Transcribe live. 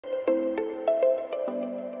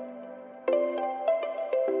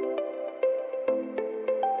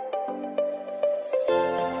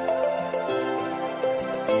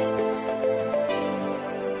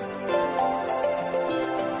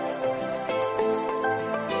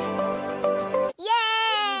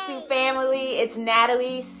it's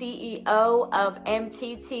Natalie, CEO of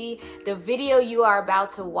MTT. The video you are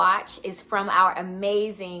about to watch is from our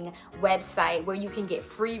amazing website where you can get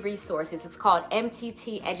free resources. It's called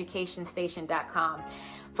mtteducationstation.com.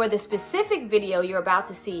 For the specific video you're about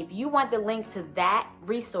to see, if you want the link to that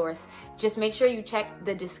resource, just make sure you check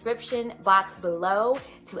the description box below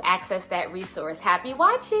to access that resource. Happy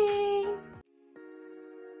watching!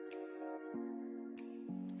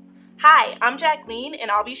 Hi, I'm Jacqueline, and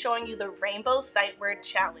I'll be showing you the Rainbow Sight Word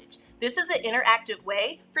Challenge. This is an interactive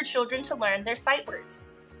way for children to learn their sight words.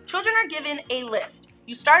 Children are given a list.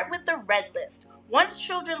 You start with the red list. Once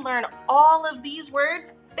children learn all of these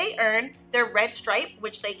words, they earn their red stripe,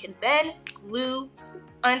 which they can then glue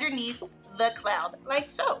underneath the cloud, like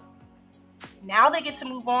so. Now they get to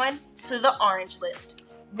move on to the orange list.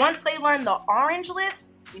 Once they learn the orange list,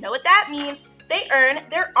 you know what that means, they earn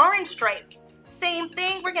their orange stripe. Same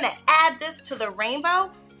thing, we're gonna add this to the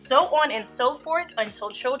rainbow, so on and so forth until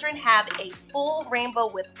children have a full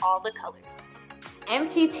rainbow with all the colors.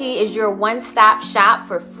 MTT is your one-stop shop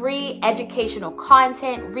for free educational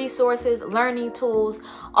content, resources, learning tools,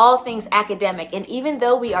 all things academic. And even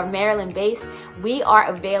though we are Maryland-based, we are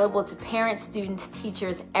available to parents, students,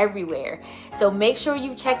 teachers everywhere. So make sure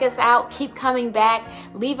you check us out. Keep coming back.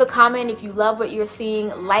 Leave a comment if you love what you're seeing.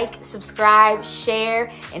 Like, subscribe, share,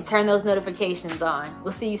 and turn those notifications on.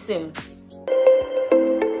 We'll see you soon.